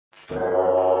Play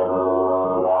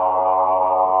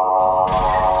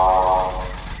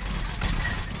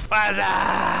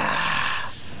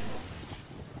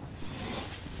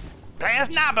a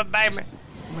sniper, baby!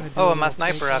 Oh, my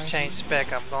sniper, I've changed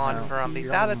spec. I'm going from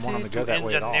lethality to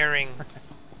engineering.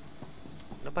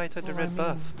 Nobody took the red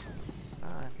buff.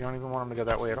 You don't even want them to go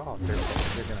that way at all. They're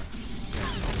gonna.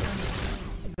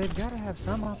 They've got to have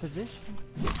some opposition.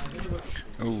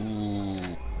 Ooh.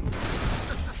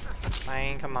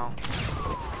 Man, come on.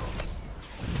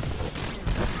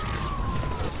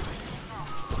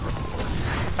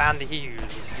 Found the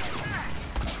hues.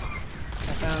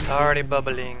 It's already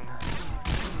bubbling.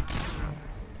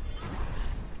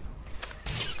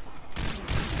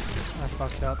 I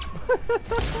fucked up.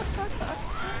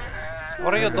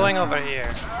 What are you doing over here?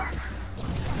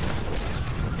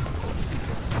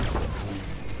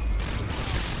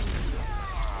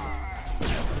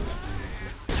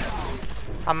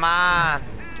 Come on!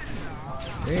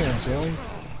 Damn, Joey.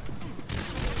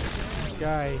 This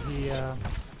guy,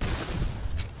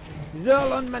 he's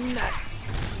all on my nuts.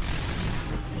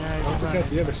 Yeah, I forgot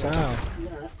the other side.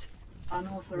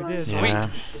 Unauthorized. Yeah.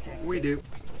 We do.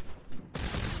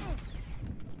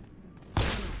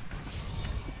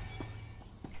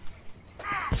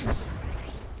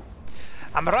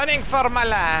 I'm running for my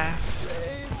life.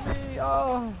 Baby,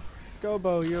 oh,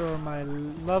 Gobo, you're my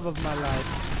love of my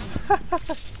life.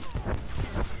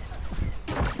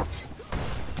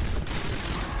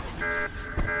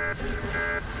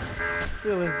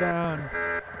 Still is down.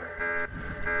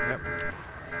 Yep.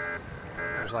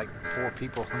 There's like 4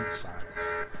 people on the side.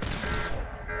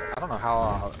 I don't know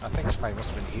how. I think somebody must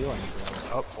have been healing because I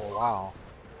was up for a while.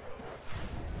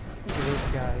 Look at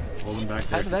this guy. Hold him back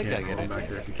there. How did that guy get Hold him in back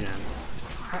there if you can.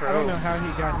 I don't know how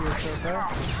he got here so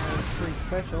fast. It's pretty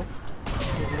special.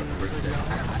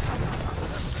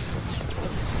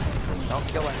 Don't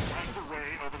kill him. Find a way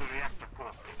over the reactor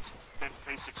core pit, then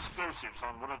place explosives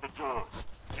on one of the doors.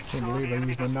 Can't believe I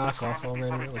used my knockoff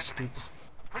already. That was stupid.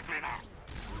 Quickly now.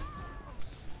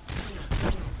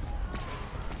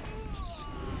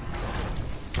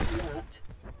 Alert.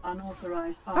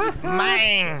 Unauthorized armament.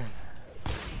 Mine!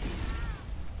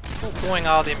 Doing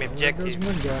all them There goes objectives.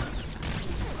 one guy.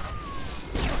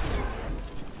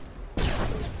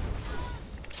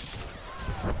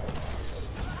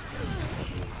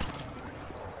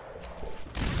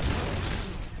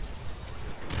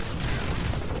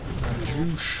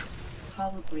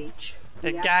 Hull breach.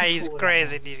 The Reactor guy is core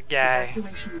crazy, this guy.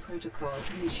 Evacuation protocol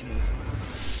initiated.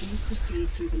 Please proceed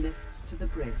through the lifts to the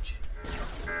bridge.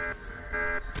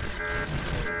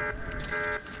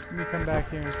 Let me come back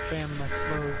here and spam my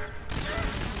slows.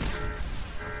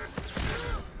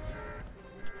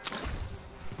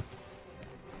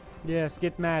 Yes,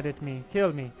 get mad at me.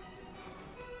 Kill me.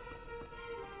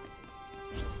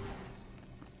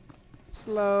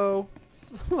 Slow.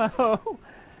 Slow.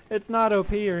 It's not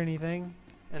OP or anything.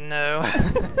 No.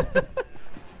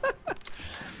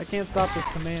 I can't stop this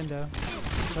commando.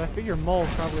 But I figure Mole's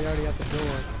probably already at the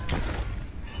door.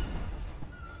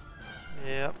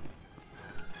 Yep.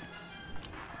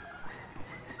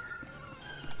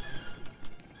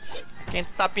 Can't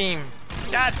stop him.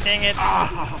 God dang it.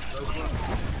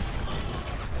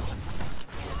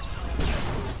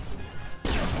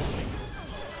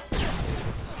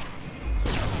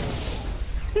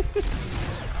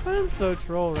 I'm so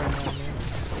troll right now, man.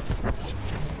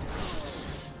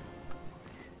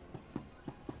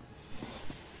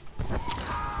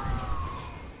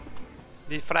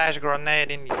 The flash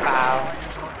grenade in the pile.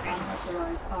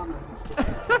 Unauthorized armaments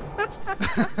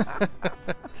detected.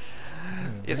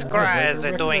 His cries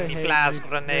are doing the flash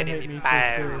grenade in the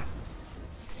pile.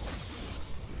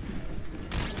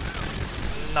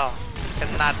 No,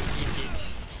 cannot eat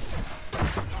it.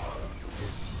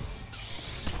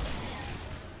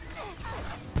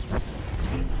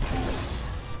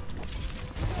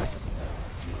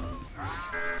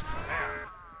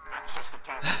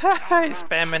 He's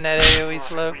spamming that AoE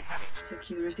slow.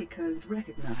 Security code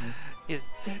recognized.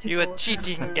 You a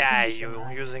cheating guy, you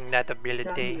using that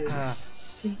ability.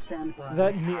 Please stand by.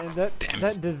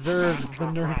 That deserves the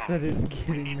nerf that it's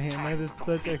getting, man. That is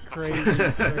such a crazy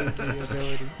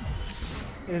ability.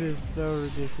 It is so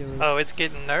ridiculous. Oh, it's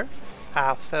getting nerfed?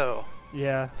 How so?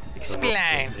 Yeah.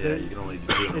 Explain. Yeah, you can only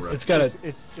do it. It's got a.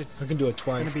 It's I can do it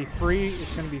twice. gonna be free.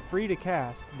 It's gonna be free to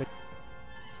cast, but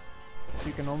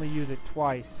you can only use it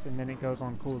twice, and then it goes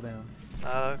on cooldown.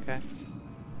 Oh, okay.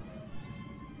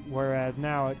 Whereas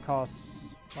now it costs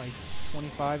like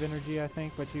 25 energy, I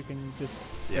think, but you can just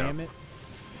spam it.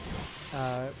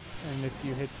 And if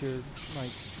you hit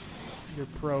your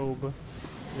probe,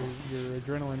 your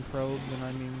adrenaline probes, and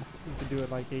I mean, you could do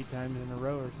it like 8 times in a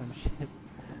row or some shit.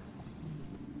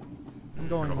 I'm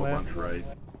going left. Bunch right.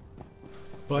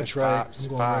 Bunch right. I'm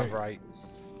going Five right. right.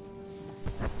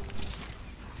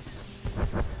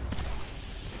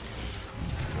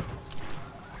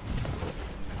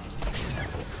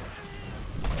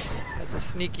 That's a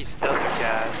sneaky stealthy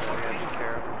guy, so we gotta be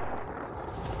careful.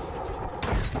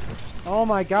 Oh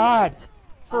my god!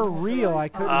 For real, I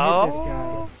couldn't hit this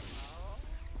guy.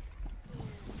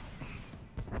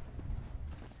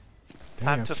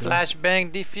 Time to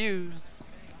flashbang defuse.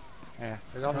 Yeah,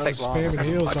 it don't I take was long. spamming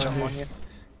heals Punch on them you.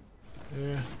 you.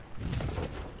 Yeah.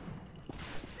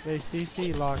 They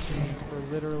CC locked me for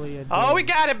literally a day. Oh, we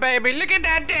got it, baby! Look at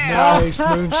that damn! Nice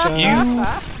moonshine.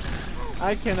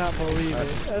 I cannot believe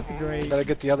it. That's great. Gotta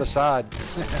get the other side.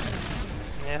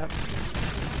 Yep.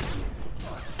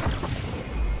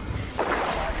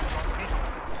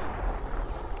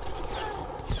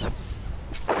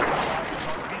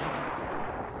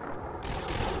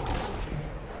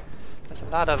 There's a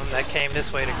lot of them that came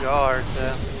this way to guard,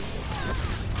 so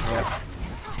Yep.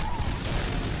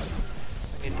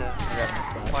 we need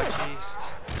to watch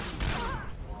east.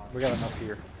 We got enough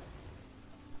here.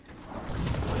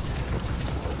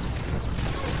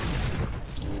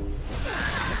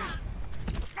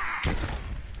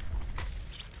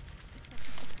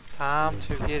 Time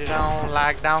to get it on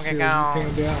like Donkey Here, you Kong.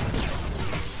 panned out.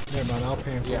 Never mind, I'll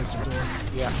pan for Yeah. the door.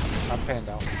 Yeah, I'm panned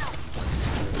out.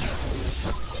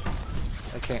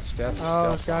 They can't stealth.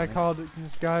 Oh, stealth on me.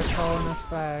 this guy's calling us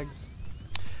fags.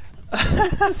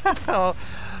 Oh,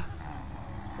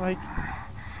 Like,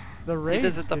 the rage he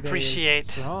doesn't today is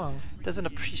appreciate. strong. Doesn't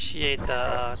appreciate the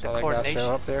Saw that guy coordination.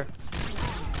 show up there.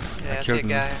 Yeah, I see a Killed him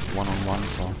guy. one-on-one,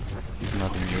 so he's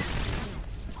not immune.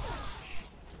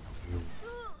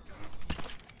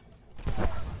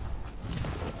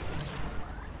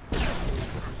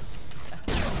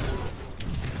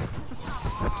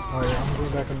 Oh yeah, I'm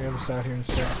going back on the other side here in a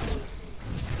sec.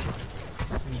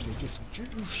 Need to get some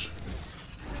juice.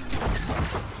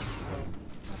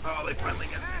 Oh, they finally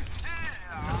got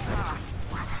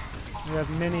We have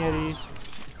many of these.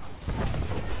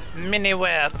 Mini I'm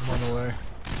webs. on the way.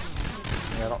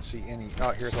 Yeah, I don't see any. Oh,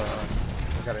 here's a.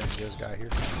 I got an NGS guy here.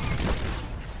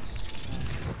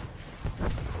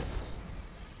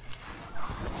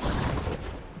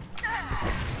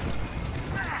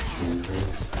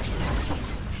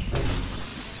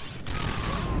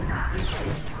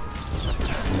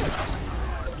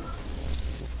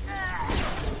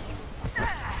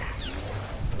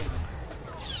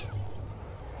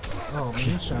 Oh,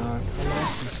 moonshine. I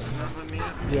lost you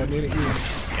something. Yeah, needed you.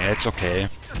 Yeah, it's okay.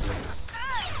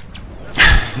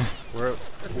 We're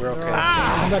okay.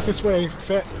 Come back this way,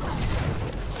 Fett.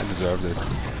 I deserved it.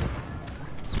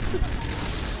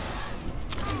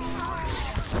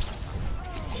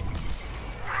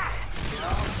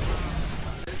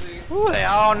 Ooh, they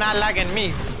all not liking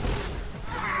me.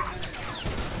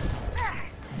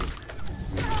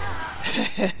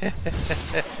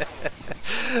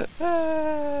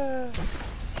 Ah.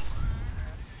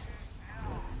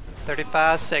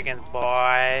 35 seconds,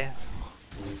 boy.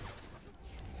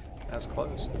 That's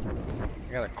close.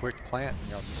 I got a quick plant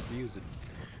and y'all just fused it.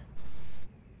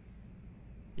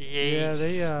 Yeah, Yes.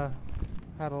 they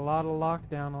had a lot of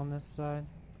lockdown on this side.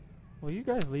 Will you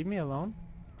guys leave me alone?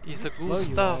 It's a Slow good you all,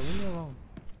 stuff. leave me alone.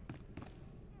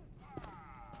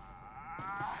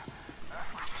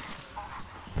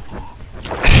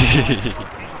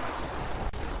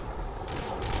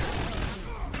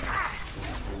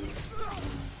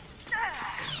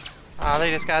 Oh,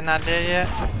 they just got not dead yet.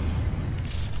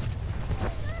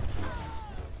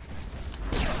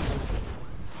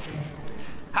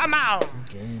 Come on!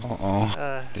 Okay.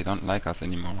 Uh-oh. They don't like us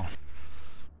anymore.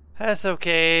 That's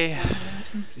okay.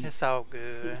 Complete. It's all The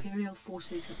good. Imperial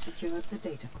forces have secured the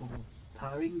data core.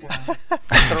 Powering down.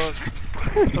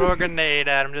 throw a grenade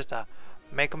at him just to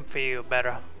make him feel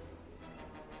better.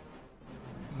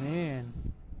 Man.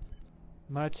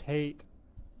 Much hate.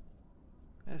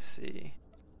 Let's see.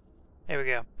 Here we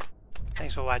go.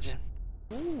 Thanks for watching.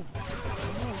 Come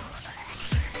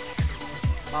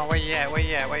on, where you at? Where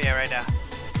you at? Where you at right now?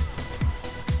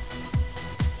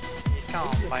 Come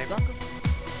on, baby.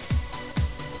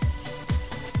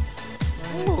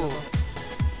 Ooh.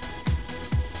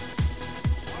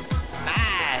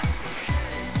 Nice.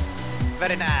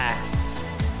 Very nice.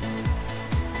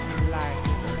 Like it.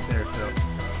 right there, so.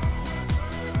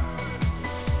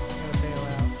 Gotta bail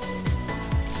out.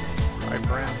 Right,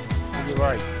 Brown? You're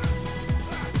right.